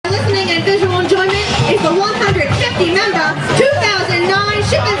and visual enjoyment is the 150-member 2009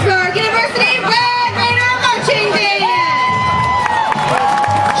 Shippensburg University Red Raider Marching Band.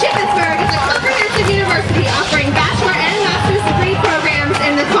 Shippensburg is a comprehensive university offering bachelor and master's degree programs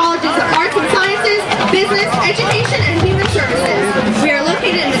in the colleges of arts and sciences, business, education, and human services. We are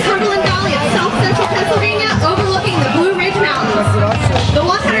located in the Cumberland Valley of South Central Pennsylvania, overlooking the Blue Ridge Mountains. The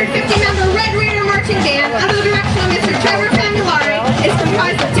 150-member Red Raider Marching Band, under the direction of Mr. Trevor is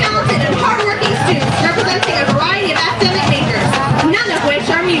comprised of talented and hardworking students representing a variety of academic majors, none of which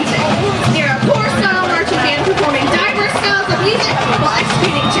are music. They are a core-style marching band performing diverse styles of music while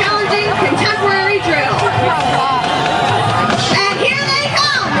executing challenging contemporary drill. And here they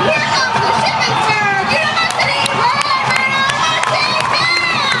come! Here comes the Shippensburg University Red Raider Marching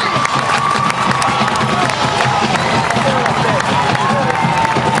Band!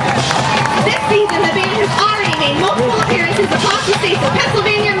 This season, the band has already made multiple appearances across the states of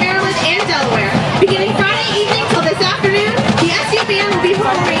Pennsylvania, Maryland, and Delaware. Beginning Friday evening till this afternoon, the SU Band will be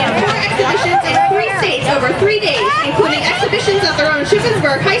performing in 4 exhibitions in 3 states over 3 days, including exhibitions at their own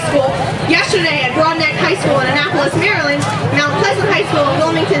Shippensburg High School, yesterday at Broadneck High School in Annapolis, Maryland, Mount Pleasant High School in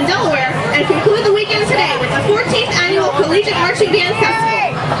Wilmington, Delaware, and conclude the weekend today with the 14th Annual Collegiate Marching Band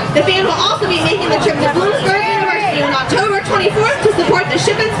Festival. The band will also be making the trip to Bloomsburg University on October 24th to support the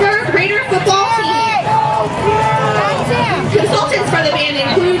Shippensburg Raider football team. Consultants for the band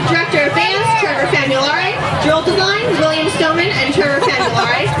include Director of Bands, Trevor Famulare, Drill Design, William Stoneman and Trevor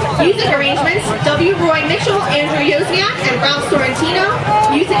Famulare, Music Arrangements, W. Roy Mitchell, Andrew Yozniak, and Ralph Sorrentino,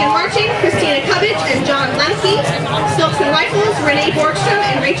 Music and Marching, Christina Cubbage and John Lemke, Silks and Rifles, Renee Borgstrom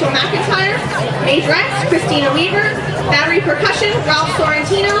and Rachel McIntyre, Majorettes, Christina Weaver, Battery Percussion, Ralph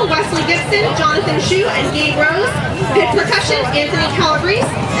Sorrentino, Wesley Gibson, Jonathan Shue, and Gabe Rose, Pit Percussion, Anthony Calabrese,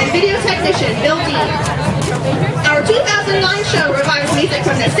 and Video Technician, Bill Dean. Our 2009 show revives music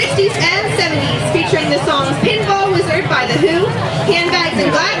from the 60s and 70s, featuring the songs Pinball Wizard by The Who, Handbags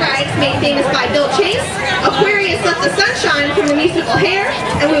and Glad Rags, made famous by Bill Chase, Aquarius Let the Sun Shine from the musical Hair,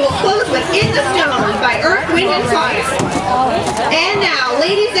 and we will close with In the Stone by Earth, Wind and Fire. And now,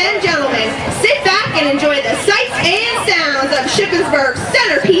 ladies and gentlemen, sit back and enjoy the sights and sounds of Shippensburg's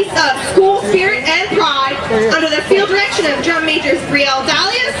centerpiece of school spirit and pride, under the field direction of drum majors Brielle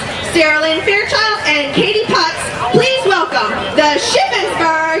Dalias, Sarah Lynn Fairchild, and Katie Putz. Please welcome the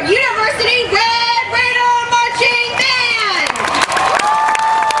Shippensburg University Red Raider Marching Band!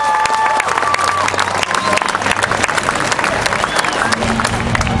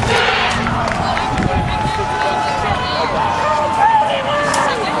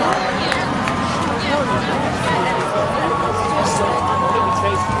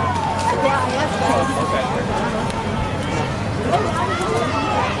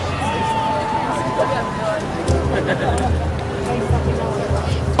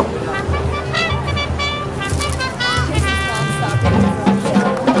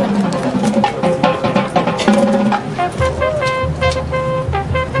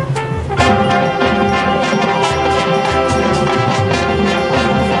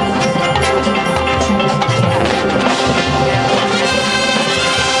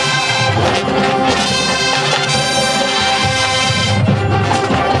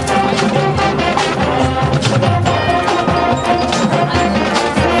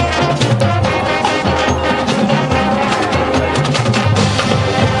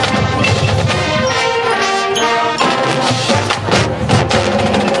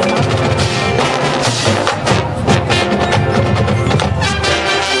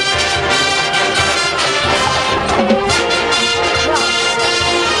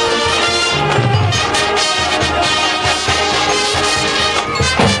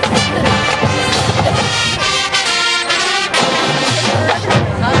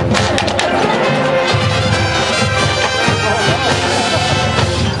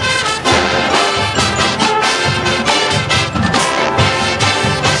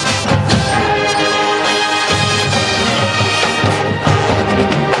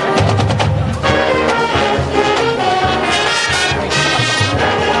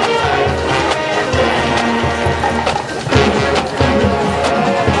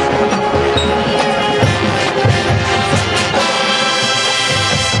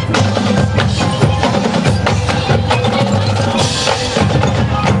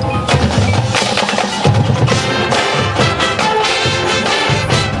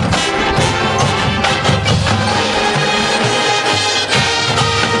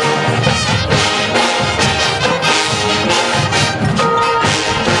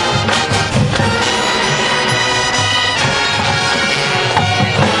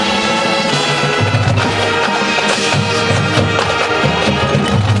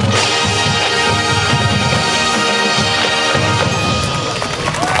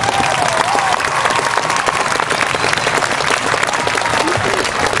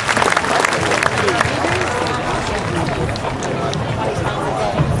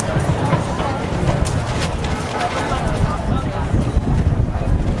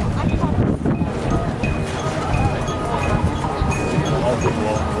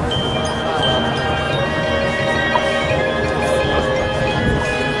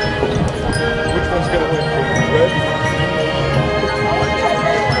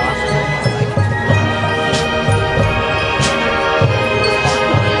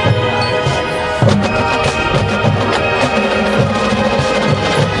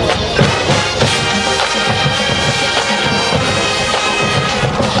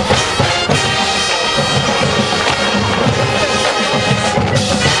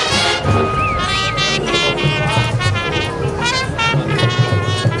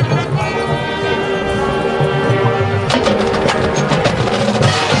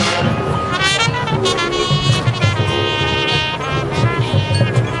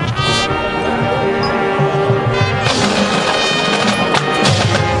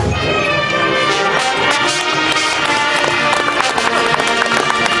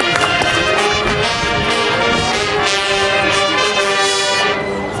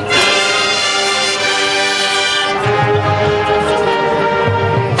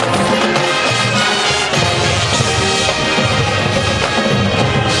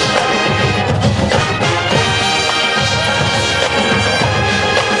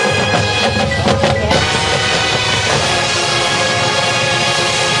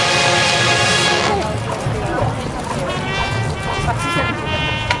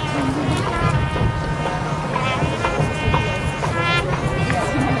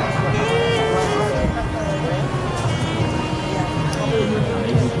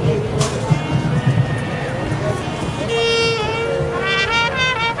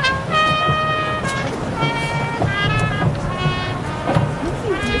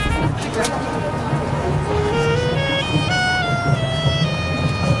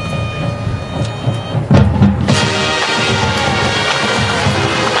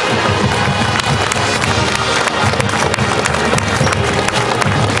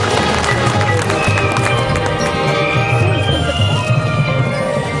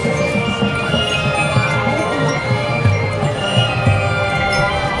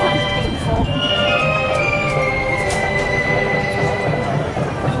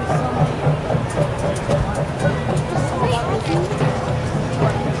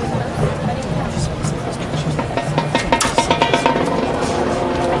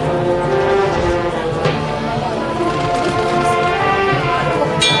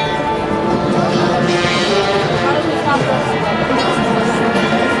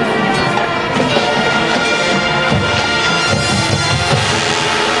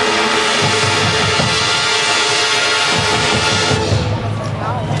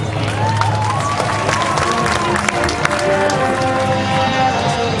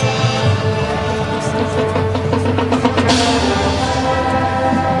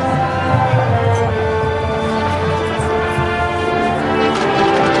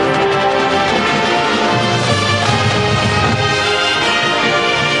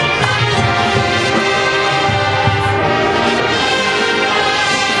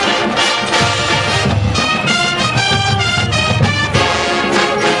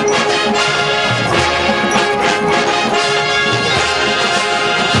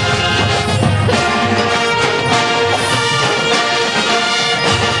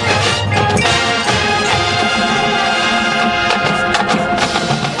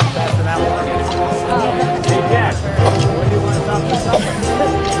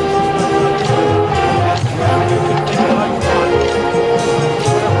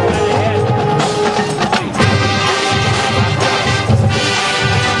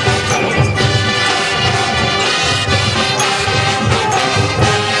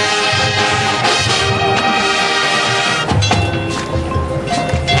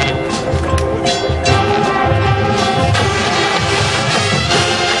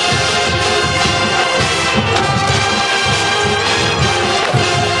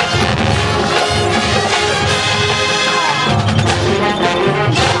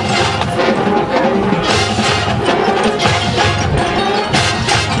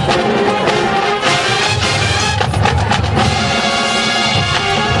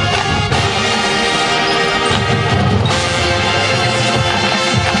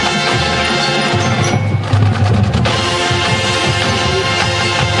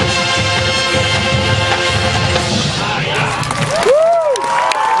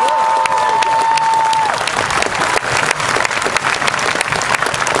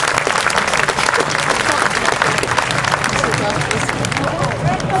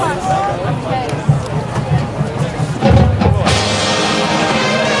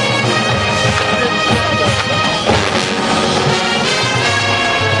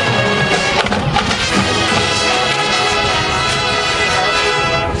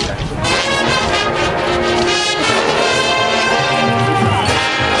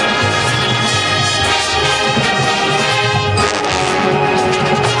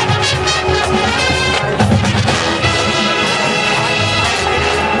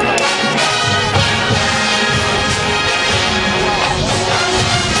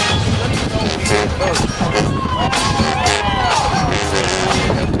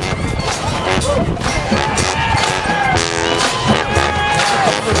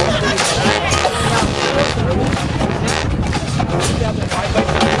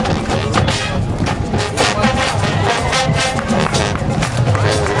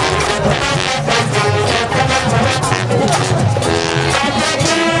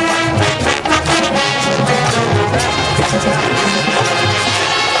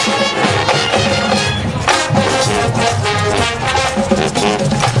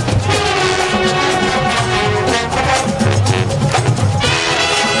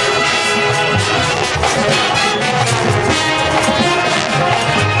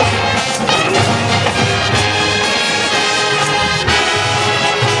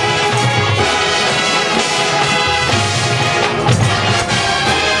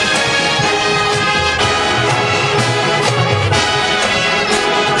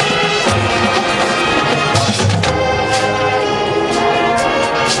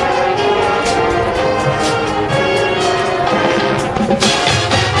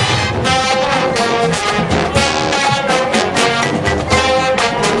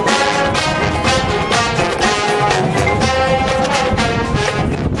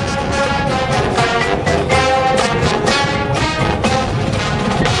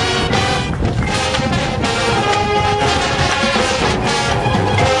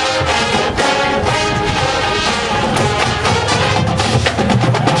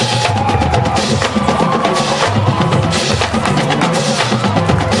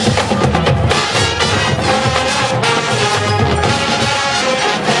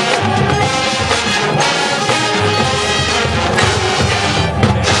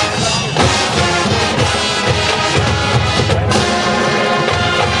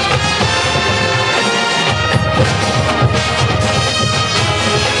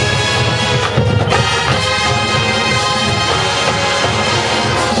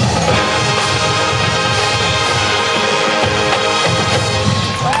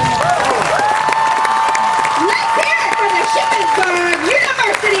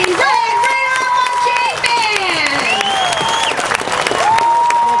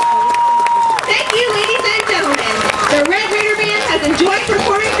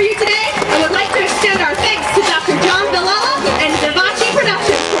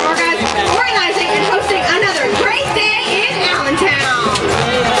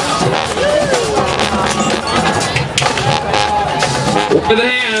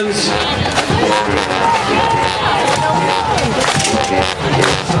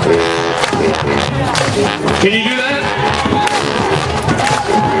 Can you do that?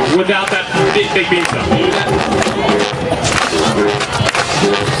 Without that big bean stuff. Can you do that?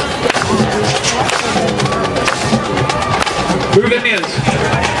 Move the hands.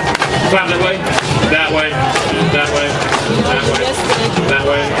 Clap that way, that way, that way, that way, that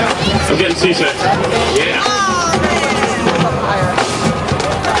way. I'm getting seasick. Yeah.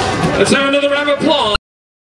 Let's have another round of applause.